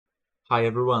Hi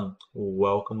everyone,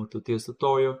 welcome to this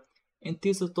tutorial. In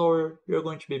this tutorial, we're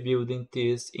going to be building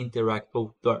this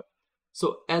interactive door.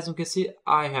 So as you can see,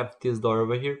 I have this door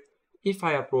over here. If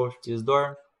I approach this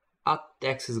door, a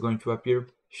text is going to appear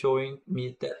showing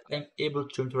me that I'm able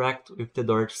to interact with the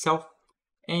door itself.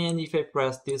 And if I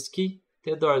press this key,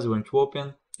 the door is going to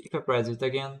open. If I press it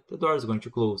again, the door is going to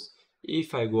close.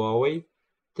 If I go away,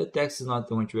 the text is not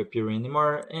going to appear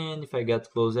anymore. And if I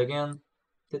get close again,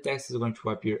 the text is going to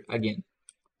appear again.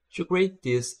 To create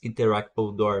this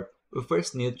interactive door, we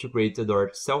first need to create the door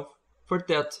itself. For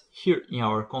that, here in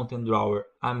our content drawer,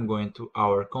 I'm going to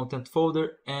our content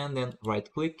folder and then right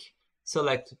click,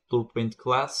 select blueprint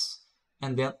class,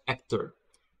 and then actor.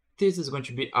 This is going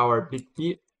to be our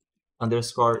BP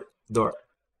underscore door,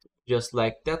 just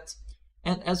like that.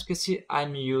 And as you can see,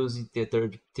 I'm using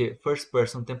the first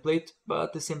person template,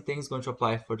 but the same thing is going to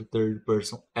apply for the third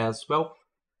person as well.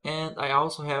 And I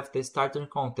also have the starter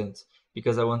content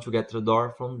because I want to get the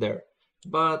door from there,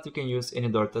 but you can use any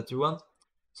door that you want.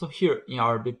 So here in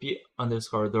our BP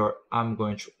underscore door, I'm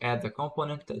going to add a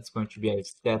component that's going to be a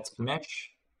static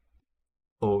mesh.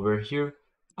 Over here,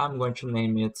 I'm going to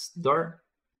name it door.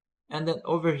 And then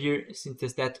over here, since the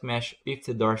static mesh, if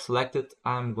the door selected,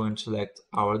 I'm going to select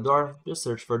our door, just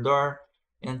search for door,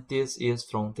 and this is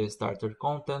from the starter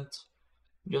content.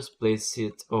 Just place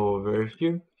it over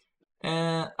here.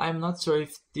 And I'm not sure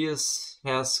if this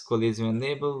has collision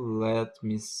enabled. Let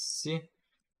me see.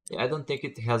 Yeah, I don't think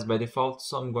it has by default,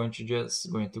 so I'm going to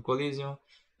just go into collision,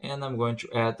 and I'm going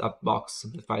to add a box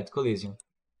simplified collision.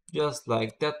 Just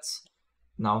like that.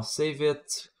 Now save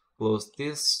it, close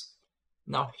this.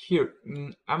 Now here,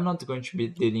 I'm not going to be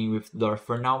dealing with door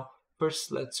for now.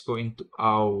 First, let's go into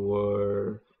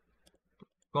our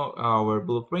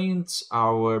blueprints,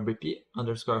 our BP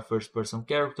underscore first person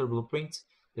character blueprint,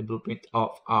 the blueprint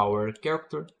of our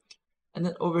character. And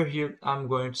then over here, I'm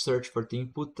going to search for the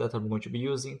input that I'm going to be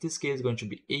using. In this case, it's going to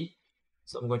be E.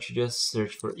 So I'm going to just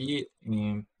search for E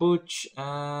input,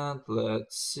 and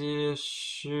let's see,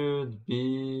 should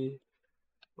be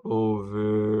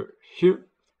over here.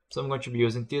 So I'm going to be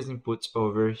using these inputs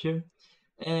over here.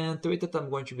 And the way that I'm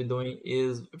going to be doing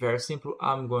is very simple.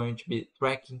 I'm going to be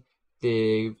tracking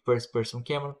the first person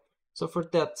camera. So for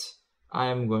that,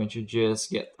 I'm going to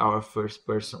just get our first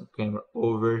person camera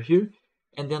over here.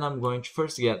 And then I'm going to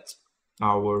first get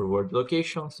our world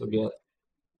location. So get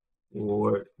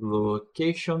world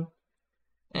location.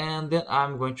 And then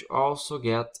I'm going to also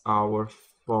get our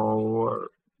forward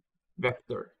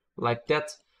vector like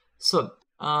that. So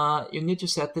you need to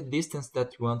set the distance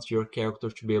that you want your character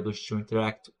to be able to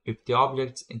interact with the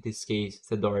objects, in this case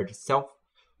the door itself.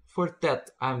 For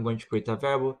that, I'm going to create a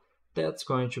variable that's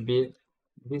going to be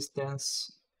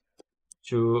distance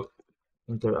to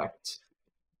interact.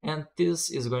 And this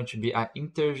is going to be an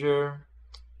integer.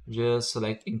 Just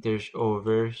select integer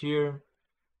over here.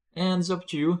 And it's up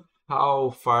to you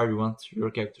how far you want your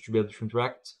character to be able to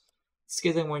interact. In this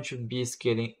case, I'm going to be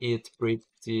scaling it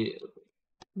pretty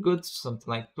good,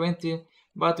 something like 20,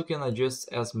 but you can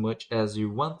adjust as much as you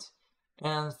want.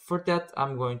 And for that,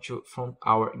 I'm going to, from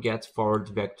our get forward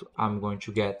vector, I'm going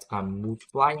to get a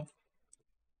multiply.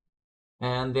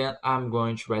 And then I'm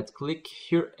going to right click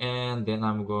here, and then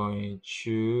I'm going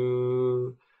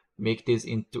to make this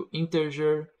into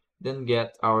integer, then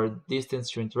get our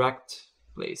distance to interact,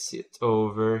 place it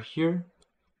over here.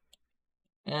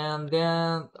 And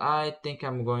then I think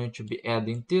I'm going to be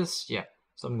adding this, yeah.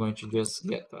 So I'm going to just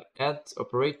get an add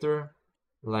operator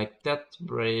like that,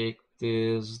 break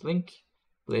this link,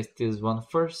 place this one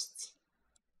first,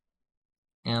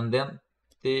 and then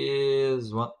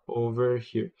this one over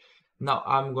here. Now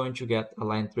I'm going to get a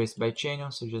line trace by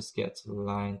channel, so just get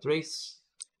line trace.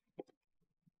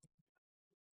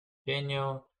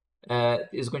 Channel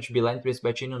is going to be line trace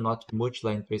by channel, not much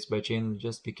line trace by channel,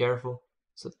 just be careful.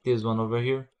 So this one over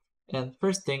here. And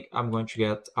first thing, I'm going to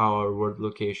get our world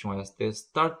location as the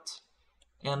start.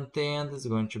 And then there's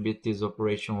going to be this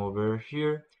operation over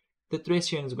here. The trace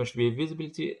chain is going to be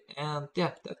visibility. And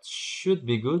yeah, that should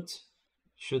be good.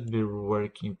 Should be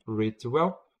working pretty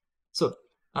well. So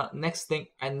next thing,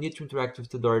 I need to interact with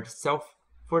the door itself.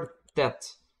 For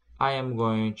that, I am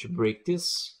going to break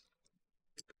this.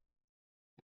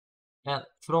 And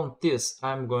from this,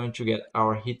 I'm going to get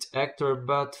our hit actor,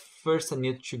 but first I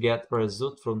need to get a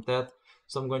result from that.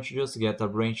 So I'm going to just get a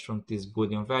branch from this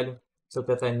boolean value so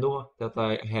that I know that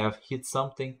I have hit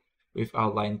something with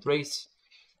our line trace.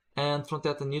 And from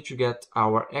that, I need to get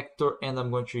our actor, and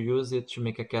I'm going to use it to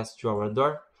make a cast to our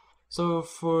door. So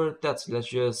for that, let's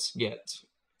just get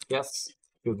cast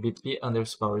to BP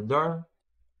underscore door,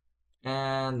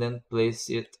 and then place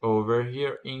it over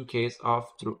here in case of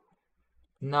true.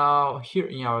 Now here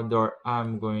in our door,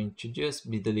 I'm going to just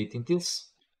be deleting this,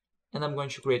 and I'm going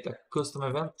to create a custom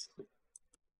event.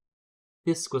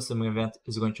 This custom event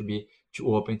is going to be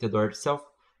to open the door itself.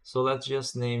 So let's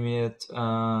just name it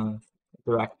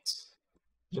interact.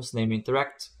 Just name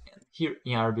interact. And here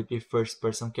in our BP first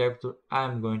person character,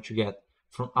 I'm going to get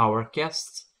from our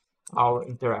cast our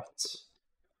interact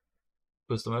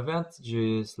custom event,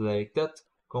 just like that.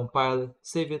 Compile,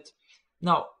 save it.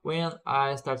 Now, when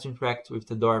I start to interact with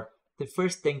the door, the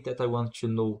first thing that I want to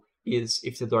know is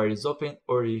if the door is open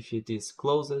or if it is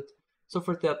closed. So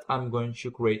for that, I'm going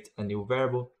to create a new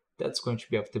variable that's going to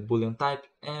be of the boolean type,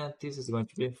 and this is going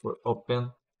to be for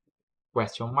open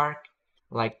question mark,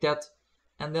 like that.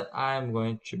 And then I'm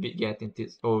going to be getting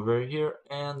this over here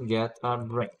and get a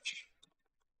branch,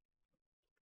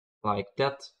 like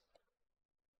that.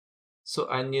 So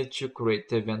I need to create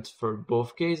the event for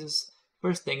both cases.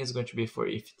 First thing is going to be for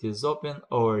if it is open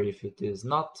or if it is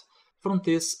not. From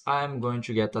this, I'm going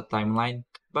to get a timeline,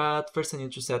 but first I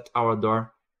need to set our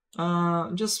door.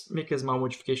 Just make a small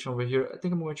modification over here. I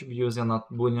think I'm going to be using a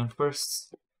not boolean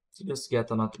first. So just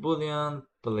get a not boolean,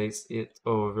 place it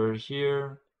over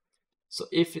here. So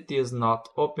if it is not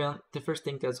open, the first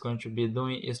thing that's going to be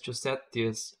doing is to set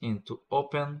this into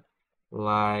open,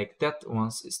 like that,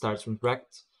 once it starts to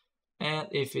interact. And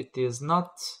if it is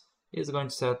not, it's going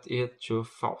to set it to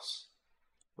false,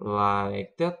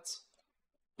 like that.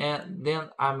 And then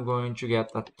I'm going to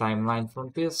get a timeline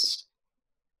from this.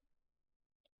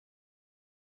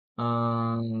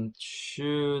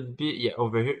 Should be, yeah,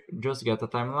 over here, just get a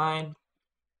timeline.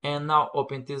 And now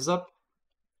open this up.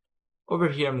 Over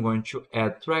here, I'm going to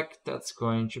add track. That's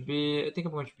going to be, I think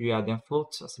I'm going to be adding a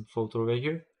float, some float over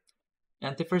here.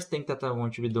 And the first thing that I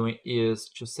want to be doing is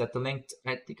to set the length.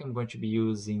 I think I'm going to be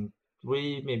using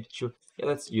 3, maybe 2. Yeah,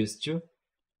 let's use 2.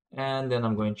 And then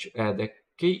I'm going to add a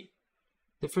key.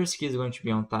 The first key is going to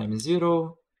be on time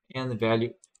 0 and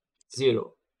value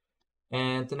 0.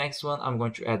 And the next one, I'm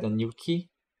going to add a new key.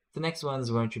 The next one is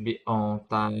going to be on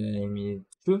time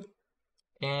 2.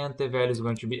 And the value is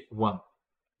going to be 1.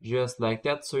 Just like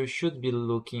that. So you should be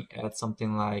looking at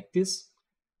something like this.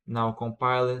 Now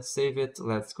compile it, save it.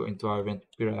 Let's go into our event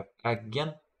graph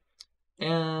again.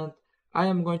 And I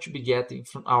am going to be getting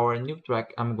from our new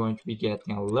track, I'm going to be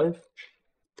getting a alert.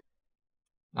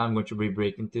 I'm going to be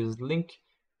breaking this link.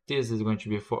 This is going to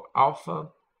be for alpha.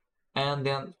 And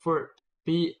then for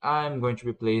P, I'm going to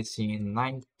be placing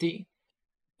 90.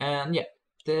 And yeah,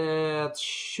 that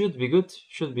should be good.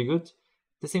 Should be good.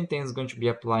 The same thing is going to be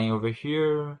applying over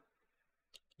here.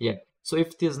 Yeah. So if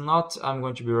it is not, I'm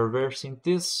going to be reversing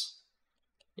this.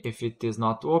 If it is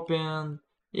not open,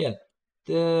 yeah,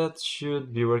 that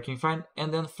should be working fine.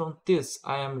 And then from this,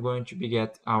 I am going to be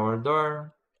get our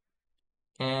door,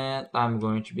 and I'm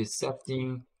going to be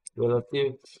setting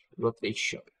relative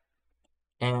rotation.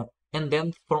 And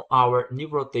then from our new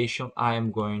rotation, I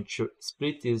am going to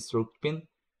split this root pin,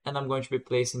 and I'm going to be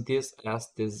placing this as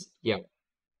this yellow,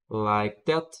 like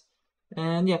that.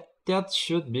 And yeah, that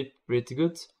should be pretty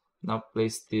good. Now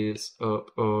place this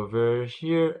up over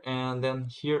here and then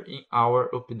here in our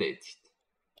update,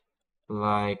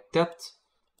 like that.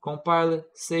 Compile it,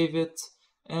 save it,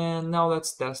 and now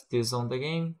let's test this on the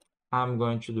game. I'm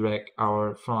going to drag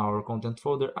from our content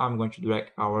folder, I'm going to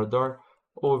drag our door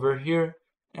over here,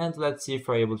 and let's see if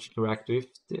I'm able to interact with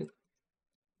it.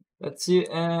 Let's see,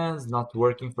 and it's not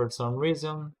working for some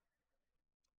reason.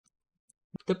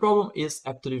 The problem is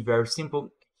actually very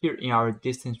simple. Here in our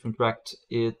distance to interact,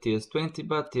 it is 20,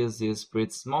 but this is pretty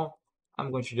small.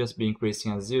 I'm going to just be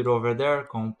increasing a 0 over there,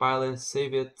 compile it,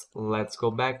 save it, let's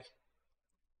go back.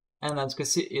 And as you can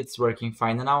see, it's working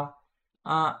fine now.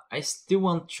 I still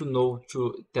want to know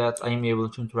that I'm able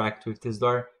to interact with this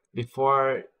door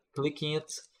before clicking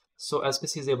it. So as you can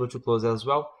see, it's able to close as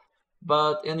well.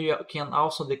 And you can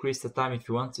also decrease the time if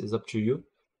you want, it's up to you.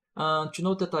 To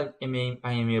note that I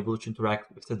am able to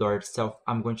interact with the door itself,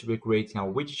 I'm going to be creating a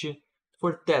widget.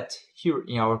 For that, here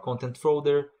in our content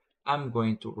folder, I'm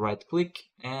going to right click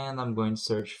and I'm going to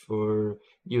search for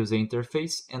user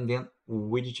interface and then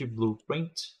widget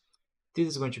blueprint. This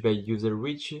is going to be a user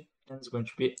widget and it's going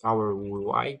to be our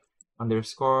UI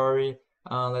underscore,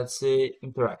 let's say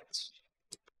interact.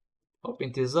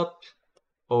 Open this up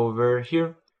over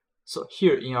here. So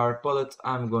here in our palette,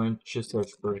 I'm going to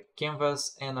search for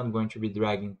canvas and I'm going to be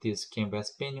dragging this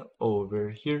canvas panel over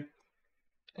here.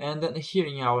 And then here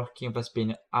in our canvas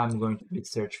panel, I'm going to be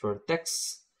search for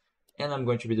text and I'm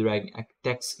going to be dragging a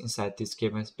text inside this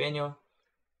canvas panel.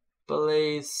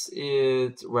 Place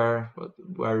it where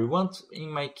we want. In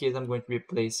my case, I'm going to be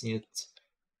placing it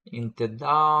in the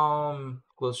down,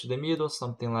 close to the middle,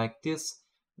 something like this.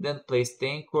 then place the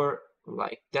anchor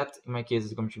like that. In my case,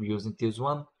 it's going to be using this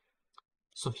one.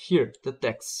 So here, the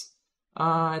text.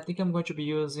 I think I'm going to be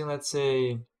using, let's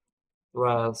say,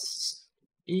 press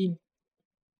E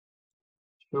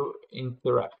to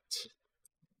interact,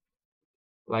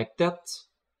 like that.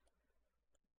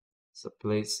 So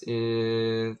place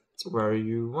it where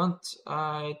you want.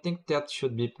 I think that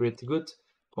should be pretty good.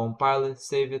 Compile it,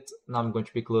 save it. Now I'm going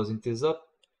to be closing this up.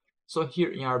 So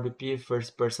here in RBP,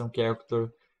 first person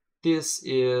character, this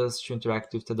is to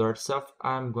interact with the door itself.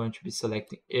 I'm going to be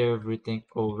selecting everything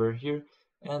over here,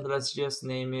 and let's just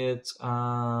name it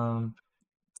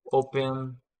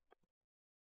open,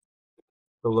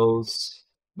 close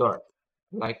door,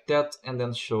 like that, and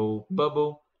then show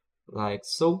bubble, like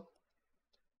so.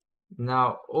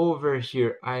 Now over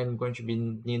here, I'm going to be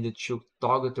needed to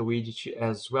toggle the widget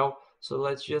as well. So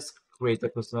let's just create a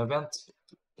custom event.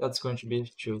 That's going to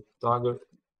be to toggle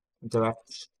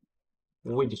interact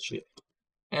widget.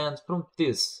 And from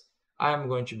this, I'm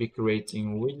going to be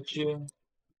creating widget.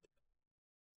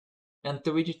 And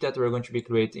the widget that we're going to be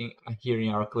creating here in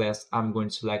our class, I'm going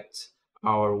to select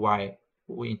our Y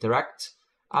we interact.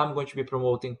 I'm going to be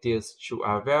promoting this to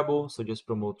a variable. So just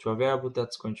promote to a variable.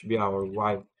 That's going to be our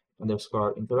Y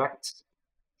underscore interact.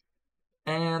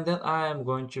 And then I'm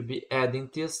going to be adding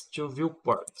this to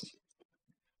viewport.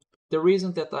 The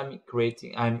reason that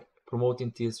I'm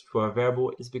promoting this to a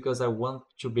variable is because I want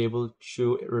to be able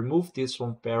to remove this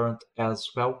from parent as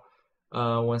well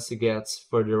once it gets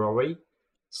further away.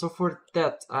 So for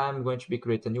that, I'm going to be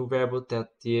creating a new variable that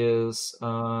is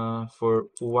for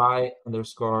Y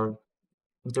underscore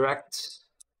interact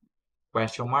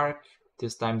question mark.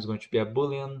 This time is going to be a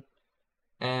boolean,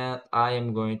 and I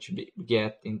am going to be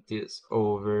getting this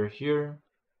over here.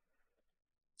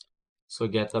 So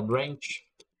get a branch,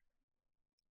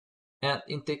 and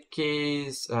in the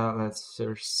case, let's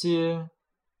search here,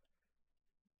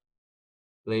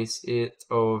 place it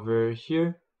over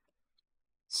here.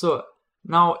 So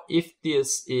now if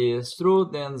this is true,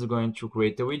 then it's going to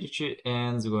create a widget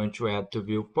and it's going to add to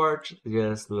viewport,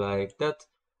 just like that.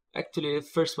 Actually, the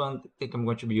first one, I think I'm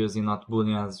going to be using not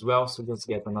boolean as well, so just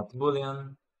get a not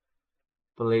boolean,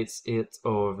 place it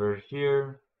over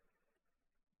here.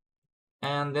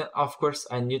 And then of course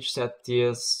I need to set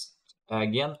this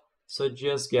again, so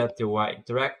just get the Y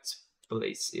interact,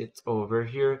 place it over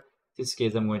here. In this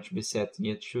case I'm going to be setting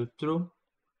it to true.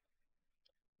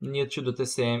 Need to do the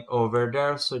same over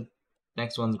there, so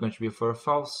next one is going to be for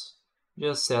false.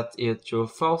 Just set it to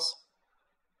false,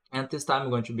 and this time I'm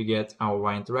going to be get our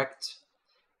Y interact,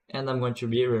 and I'm going to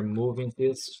be removing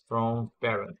this from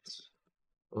parent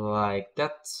like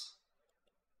that.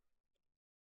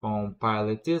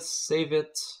 Compile this, save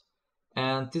it,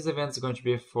 and this event is going to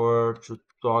be for to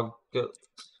toggle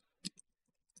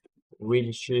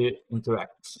widget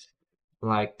interact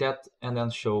like that, and then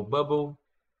show bubble.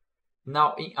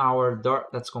 Now in our door,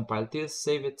 let's compile this,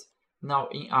 save it. Now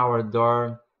in our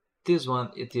door, this one,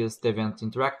 it is the event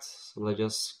interact, so let's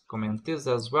just comment this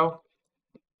as well.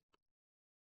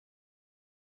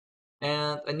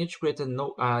 And I need to create a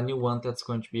new one that's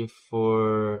going to be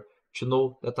for to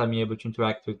know that I'm able to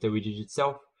interact with the widget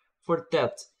itself. For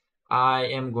that, I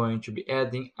am going to be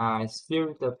adding a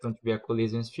sphere that's going to be a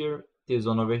collision sphere, this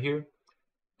one over here.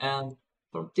 And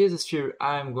from this sphere,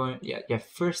 I'm going,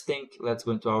 first thing, let's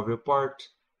go into our viewport,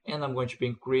 and I'm going to be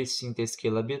increasing the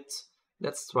scale a bit.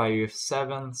 Let's try with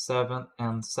 7, 7,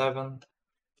 and 7.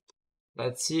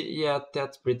 Let's see, yeah,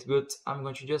 that's pretty good. I'm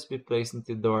going to just be placing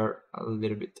the door a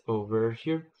little bit over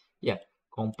here. Yeah,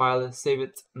 compile it, save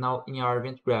it. Now in our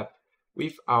event graph,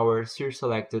 with our sphere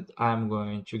selected, I'm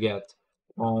going to get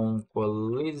on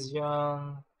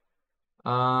collision,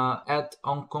 add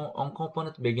on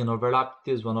component begin overlap,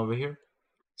 this one over here.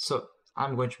 So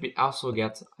I'm going to be also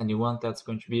get a new one that's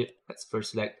going to be, let's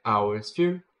first select our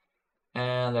sphere,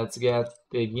 and let's get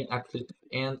begin actually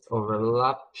end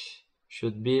overlap,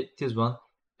 should be this one,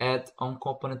 add on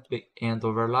component end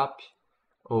overlap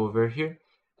over here.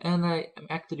 And I am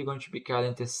actually going to be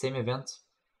calling the same event.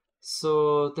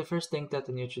 So the first thing that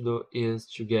I need to do is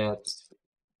to get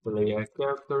player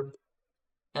character,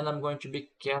 and I'm going to be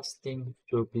casting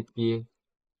to pp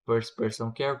first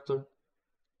person character,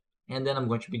 and then I'm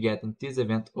going to be getting this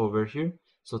event over here.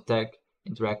 So tag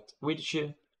interact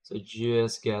widget, so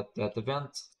just get that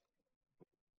event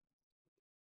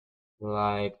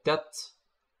like that,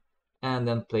 and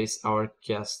then place our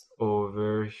cast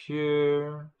over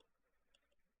here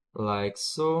like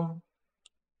so.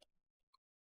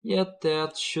 Yeah,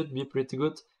 that should be pretty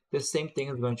good. The same thing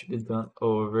is going to be done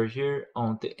over here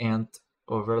on the end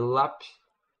overlap.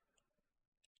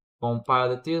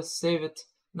 Compile this, save it.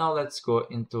 Now let's go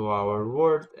into our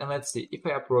world and let's see, if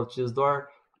I approach this door,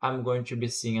 I'm going to be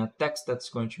seeing a text that's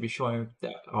going to be showing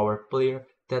our player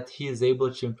that he is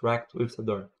able to interact with the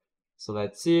door. So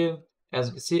let's see, as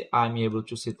you can see, I'm able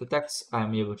to see the text,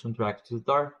 I'm able to interact with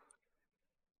the door.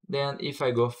 Then if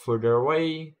I go further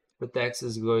away, the text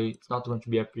is not going to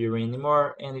be appearing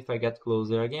anymore, and if I get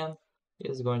closer again,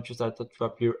 it's going to start to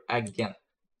appear again.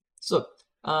 So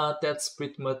that's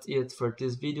pretty much it for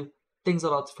this video. Thanks a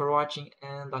lot for watching,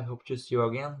 and I hope to see you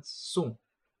again soon.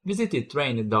 Visit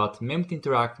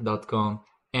train.memtinteract.com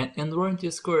and enroll in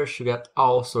this course to get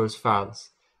all source files.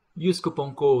 Use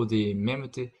coupon code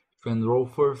MEMT to enroll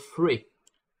for free.